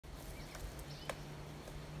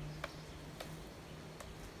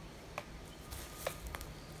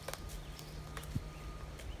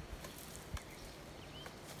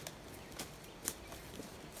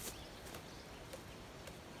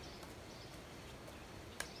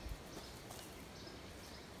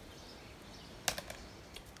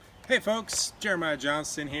Hey folks, Jeremiah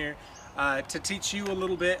Johnston here to teach you a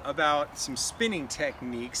little bit about some spinning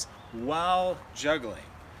techniques while juggling.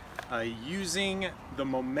 Using the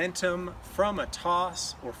momentum from a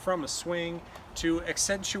toss or from a swing to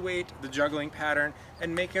accentuate the juggling pattern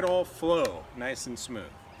and make it all flow nice and smooth.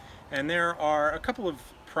 And there are a couple of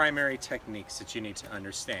primary techniques that you need to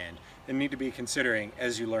understand and need to be considering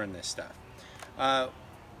as you learn this stuff.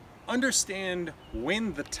 Understand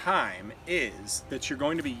when the time is that you're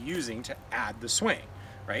going to be using to add the swing,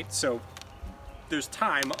 right? So there's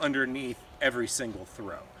time underneath every single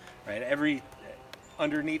throw, right?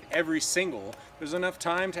 Underneath every single, there's enough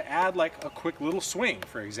time to add like a quick little swing,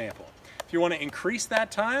 for example. If you want to increase that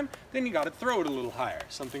time, then you got to throw it a little higher.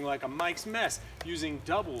 Something like a Mike's Mess using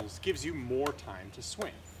doubles gives you more time to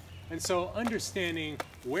swing. And so understanding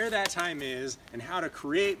where that time is and how to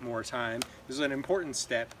create more time is an important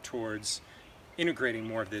step towards integrating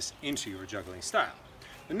more of this into your juggling style.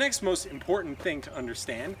 The next most important thing to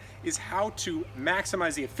understand is how to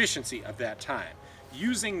maximize the efficiency of that time,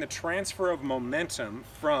 using the transfer of momentum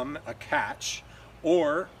from a catch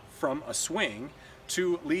or from a swing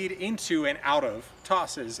to lead into and out of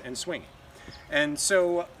tosses and swinging. And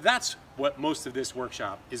so that's what most of this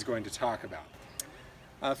workshop is going to talk about.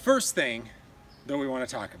 First thing that we want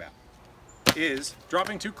to talk about is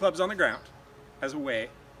dropping two clubs on the ground as a way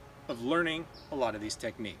of learning a lot of these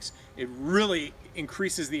techniques. It really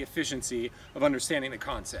increases the efficiency of understanding the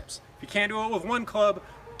concepts. If you can't do it with one club,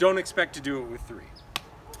 don't expect to do it with three.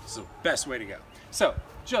 It's the best way to go. So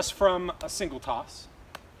just from a single toss,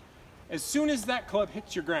 as soon as that club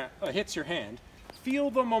hits your hand,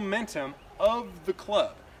 feel the momentum of the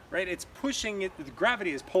club, right? It's pushing it, the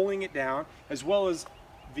gravity is pulling it down, as well as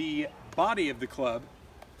the body of the club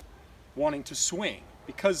wanting to swing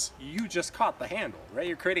because you just caught the handle, right?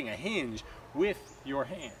 You're creating a hinge with your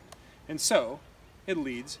hand. And so it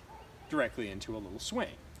leads directly into a little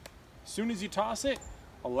swing. As soon as you toss it,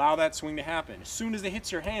 allow that swing to happen. As soon as it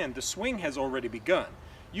hits your hand, the swing has already begun.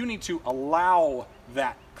 You need to allow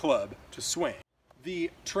that club to swing. The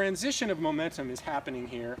transition of momentum is happening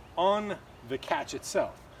here on the catch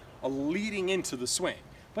itself, leading into the swing.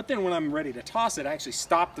 But then when I'm ready to toss it, I actually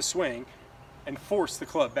stop the swing and force the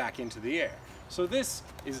club back into the air. So this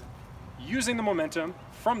is using the momentum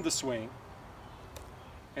from the swing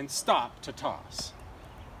and stop to toss.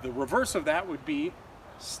 The reverse of that would be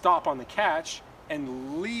stop on the catch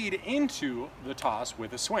and lead into the toss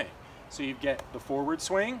with a swing. So you get the forward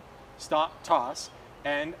swing, stop, toss,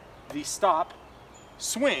 and the stop,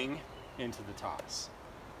 swing into the toss.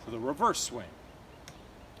 So the reverse swing.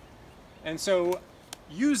 And so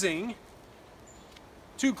using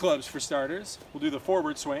two clubs for starters, we'll do the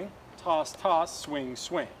forward swing, toss, toss, swing,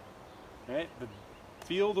 swing. Right?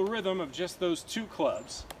 Feel the rhythm of just those two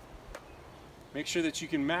clubs. Make sure that you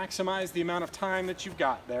can maximize the amount of time that you've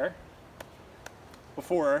got there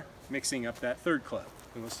before mixing up that third club.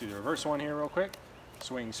 And let's do the reverse one here real quick.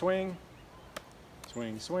 Swing, swing,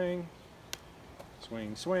 swing, swing,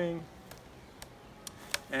 swing, swing.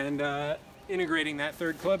 And integrating that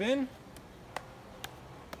third club in,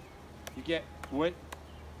 you get what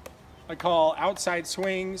I call outside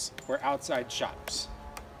swings or outside chops,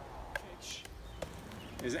 which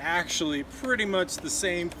is actually pretty much the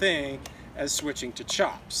same thing as switching to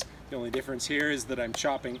chops. The only difference here is that I'm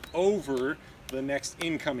chopping over the next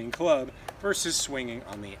incoming club versus swinging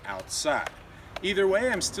on the outside. Either way,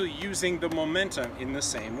 I'm still using the momentum in the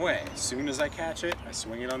same way. As soon as I catch it, I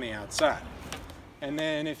swing it on the outside. And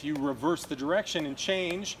then if you reverse the direction and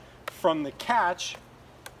change from the catch,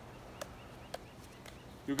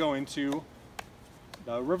 you'll go into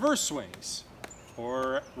the reverse swings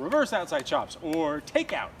or reverse outside chops or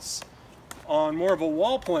takeouts. On more of a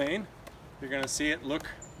wall plane, you're going to see it look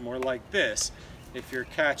more like this if you're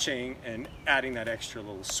catching and adding that extra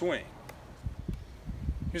little swing.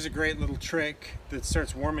 Here's a great little trick that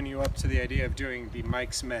starts warming you up to the idea of doing the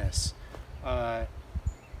Mike's Mess. Gonna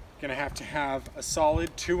have to have a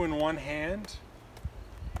solid 2 in one hand,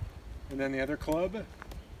 and then the other club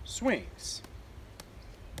swings.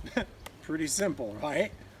 Pretty simple,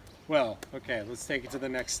 right? Well, okay, let's take it to the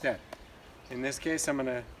next step. In this case, I'm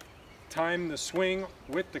gonna time the swing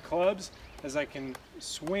with the clubs as I can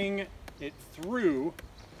swing it through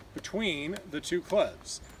between the two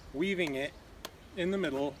clubs, weaving it in the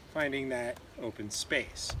middle, finding that open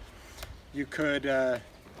space. You could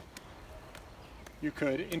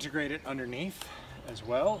integrate it underneath as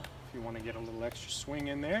well if you want to get a little extra swing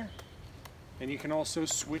in there. And you can also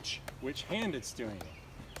switch which hand it's doing it.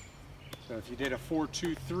 So if you did a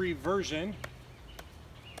 4-2-3 version,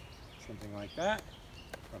 something like that,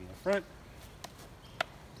 from the front,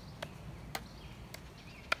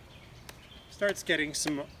 starts getting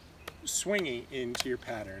some swinging into your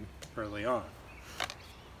pattern early on.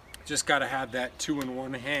 Just got to have that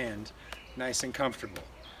 2-in-1 hand nice and comfortable.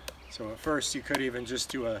 So at first you could even just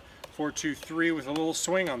do a 4-2-3 with a little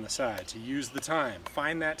swing on the side to use the time.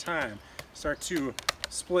 Find that time. Start to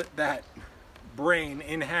split that brain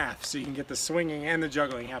in half so you can get the swinging and the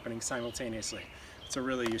juggling happening simultaneously. It's a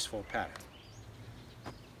really useful pattern.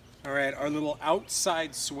 All right, our little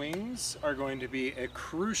outside swings are going to be a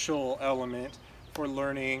crucial element for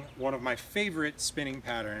learning one of my favorite spinning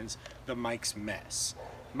patterns, the Mike's Mess.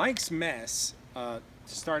 Mike's Mess, to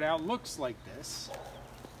start out, looks like this.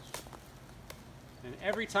 And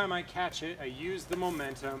every time I catch it, I use the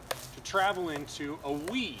momentum to travel into a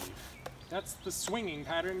weave. That's the swinging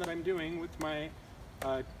pattern that I'm doing with my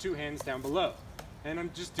 2 hands down below. And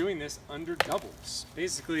I'm just doing this under doubles.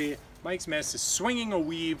 Basically, Mike's Mess is swinging a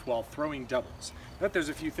weave while throwing doubles. But there's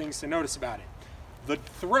a few things to notice about it. The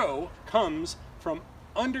throw comes from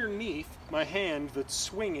underneath my hand that's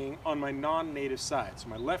swinging on my non-native side. So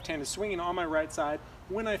my left hand is swinging on my right side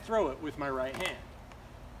when I throw it with my right hand.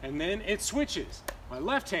 And then it switches. My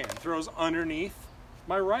left hand throws underneath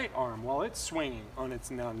my right arm while it's swinging on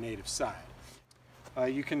its non-native side.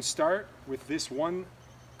 You can start with this one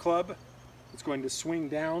club. It's going to swing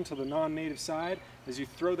down to the non-native side as you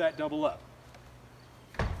throw that double up.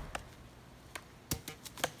 And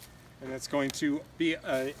that's going to be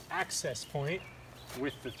an access point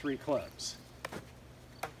with the 3 clubs.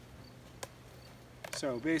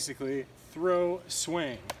 So basically, throw,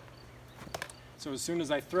 swing. So as soon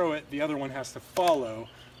as I throw it, the other one has to follow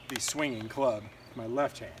the swinging club with my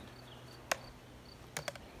left hand.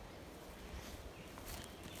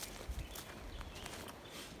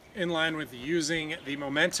 In line with using the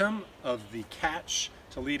momentum of the catch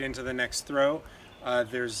to lead into the next throw,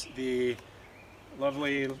 there's the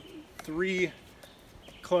lovely 3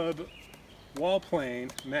 club wall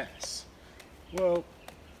plane mess. Whoa.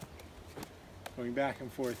 Going back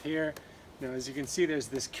and forth here. Now as you can see, there's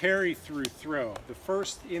this carry through throw, the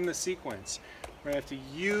first in the sequence, where I have to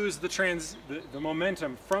use the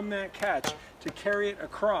momentum from that catch to carry it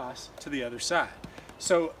across to the other side.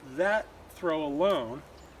 So that throw alone,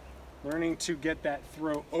 learning to get that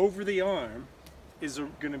throw over the arm, is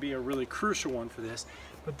going to be a really crucial one for this.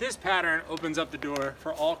 But this pattern opens up the door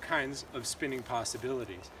for all kinds of spinning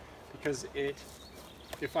possibilities, because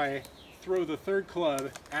if I throw the 3rd club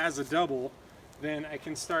as a double, then I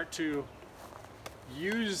can start to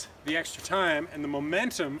use the extra time and the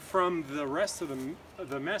momentum from the rest of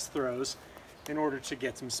the mess throws in order to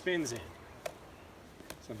get some spins in.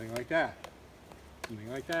 Something like that, something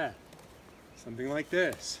like that, something like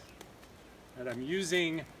this. And I'm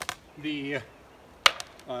using the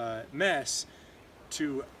mess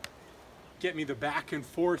to get me the back and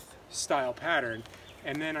forth style pattern,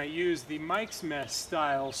 and then I use the Mike's Mess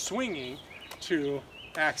style swinging to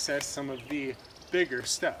access some of the bigger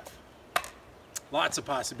stuff. Lots of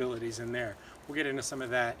possibilities in there. We'll get into some of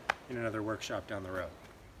that in another workshop down the road.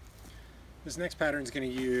 This next pattern is going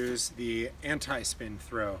to use the anti-spin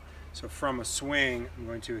throw. So from a swing, I'm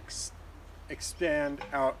going to extend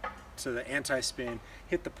out to the anti-spin,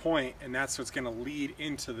 hit the point, and that's what's going to lead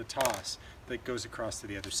into the toss that goes across to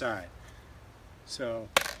the other side. So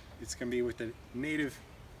it's going to be with the native,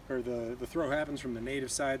 or the throw happens from the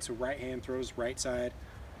native side, so right hand throws right side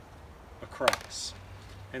across.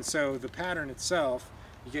 And so the pattern itself,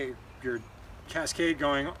 you get your cascade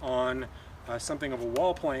going on something of a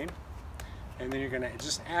wall plane, and then you're going to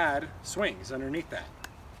just add swings underneath that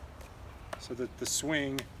so that the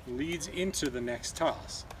swing leads into the next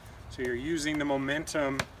toss. So you're using the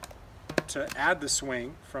momentum to add the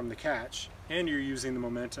swing from the catch, and you're using the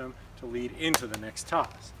momentum to lead into the next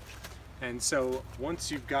toss. And so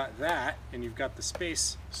once you've got that and you've got the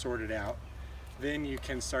space sorted out, then you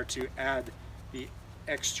can start to add the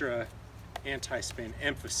extra anti-spin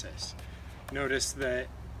emphasis. Notice that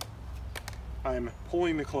I'm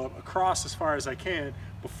pulling the club across as far as I can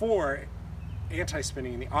before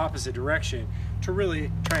anti-spinning in the opposite direction to really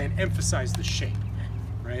try and emphasize the shape,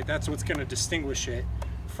 right? That's what's going to distinguish it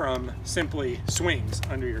from simply swings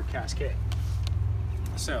under your cascade.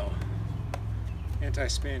 So,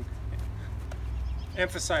 anti-spin,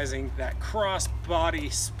 emphasizing that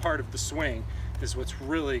cross-body part of the swing is what's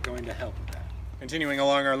really going to help with that. Continuing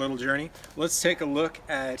along our little journey, let's take a look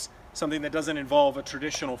at something that doesn't involve a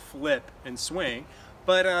traditional flip and swing,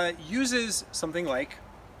 but uses something like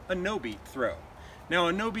a no-beat throw. Now,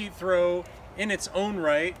 a no-beat throw in its own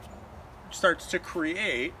right starts to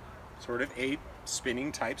create sort of a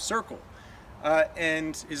spinning type circle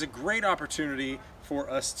and is a great opportunity for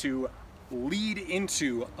us to lead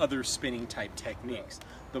into other spinning type techniques.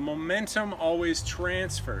 the momentum always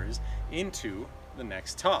transfers into the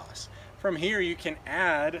next toss. From here you can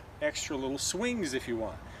add extra little swings if you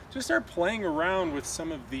want. Just start playing around with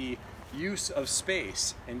some of the use of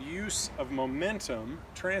space and use of momentum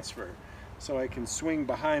transfer. So I can swing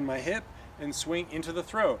behind my hip and swing into the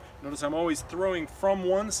throw. Notice I'm always throwing from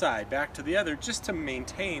one side back to the other just to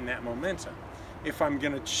maintain that momentum. If I'm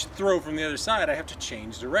going to throw from the other side, I have to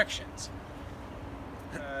change directions.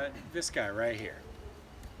 This guy right here.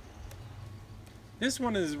 This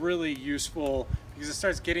one is really useful because it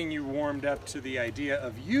starts getting you warmed up to the idea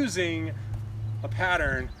of using a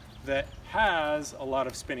pattern that has a lot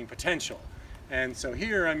of spinning potential. And so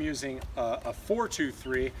here I'm using a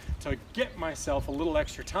 4-2-3 to get myself a little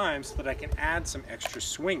extra time so that I can add some extra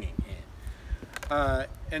swinging in.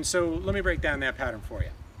 And so let me break down that pattern for you.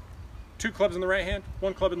 2 clubs in the right hand,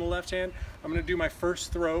 1 club in the left hand. I'm going to do my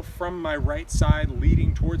first throw from my right side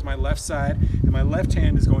leading towards my left side, and my left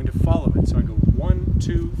hand is going to follow it. So I go 1,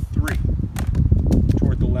 2, 3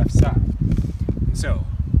 toward the left side. And so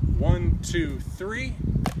 1, 2, 3,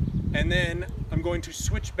 and then I'm going to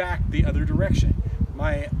switch back the other direction.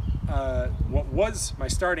 My what was my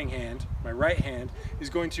starting hand, my right hand,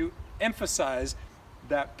 is going to emphasize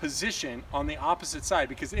that position on the opposite side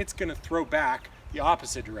because it's going to throw back the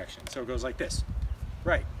opposite direction. So it goes like this: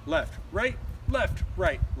 right, left, right, left,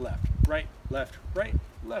 right, left, right, left, right,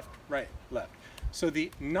 left, right, left. So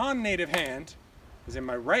the non-native hand is in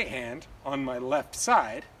my right hand on my left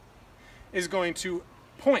side is going to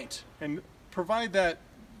point and provide that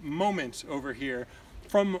moment over here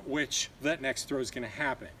from which that next throw is going to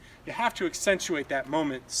happen. You have to accentuate that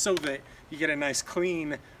moment so that you get a nice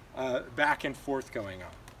clean back and forth going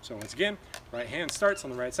on. So once again, right hand starts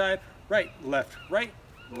on the right side, right, left, right,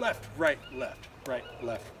 left, right, left, right,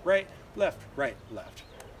 left, right, left, right, left.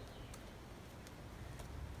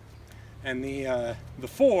 And the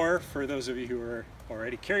 4, for those of you who are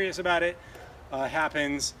already curious about it,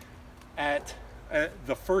 happens at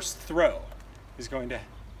the first throw is going to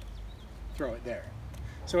throw it there.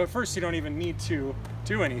 So at first you don't even need to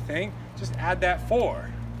do anything, just add that 4.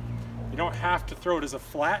 You don't have to throw it as a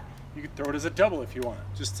flat, you can throw it as a double if you want,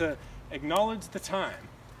 just to acknowledge the time.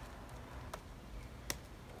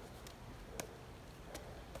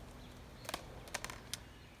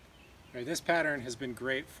 Right, this pattern has been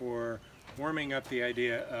great for warming up the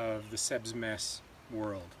idea of the Seb's mess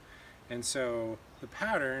world. And so the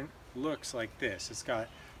pattern looks like this. It's got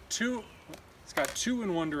two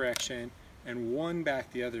in one direction and 1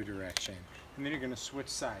 back the other direction. And then you're going to switch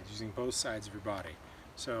sides using both sides of your body.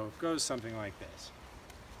 So it goes something like this.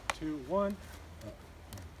 2, 1, 2,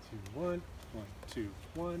 1, 1, 2,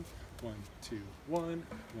 1, 1, 2, 1,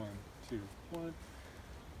 1, 2, 1.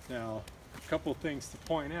 Now, a couple things to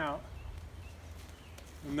point out.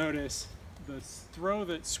 You'll notice the throw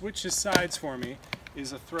that switches sides for me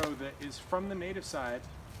is a throw that is from the native side,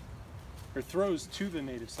 or throws to the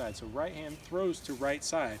native side. So right hand throws to right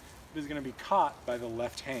side, but is going to be caught by the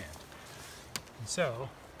left hand. And so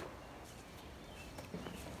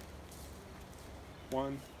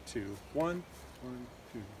 1, 2, 1, 1,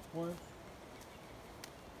 2, 1.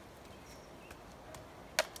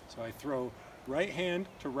 So I throw right hand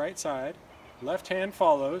to right side, left hand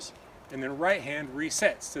follows, and then right hand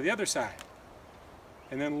resets to the other side.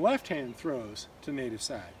 And then left hand throws to native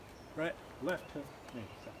side. Right, left to native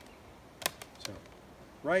side. So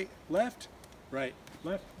right, left, right,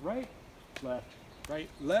 left, right, left, right,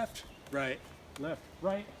 left, right, left,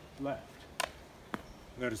 right, left.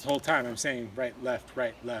 Notice the whole time I'm saying right, left,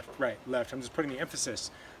 right, left, right, left. I'm just putting the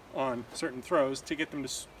emphasis on certain throws to get them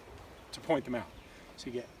to point them out. So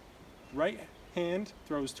you get right hand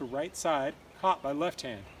throws to right side, caught by left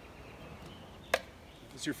hand.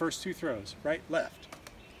 It's your first 2 throws. Right, left.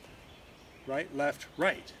 Right, left,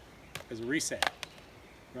 right as a reset.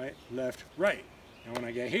 Right, left, right. Now when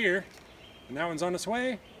I get here, and that one's on its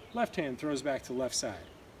way, left hand throws back to left side.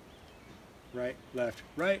 Right, left,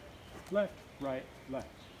 right, left, right, left.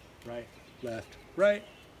 Right, left, right,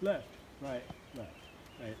 left, right, left.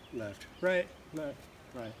 Right, left, right, left,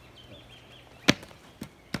 right, left.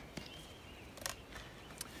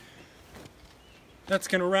 That's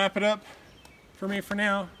going to wrap it up for me for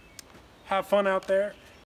now. Have fun out there.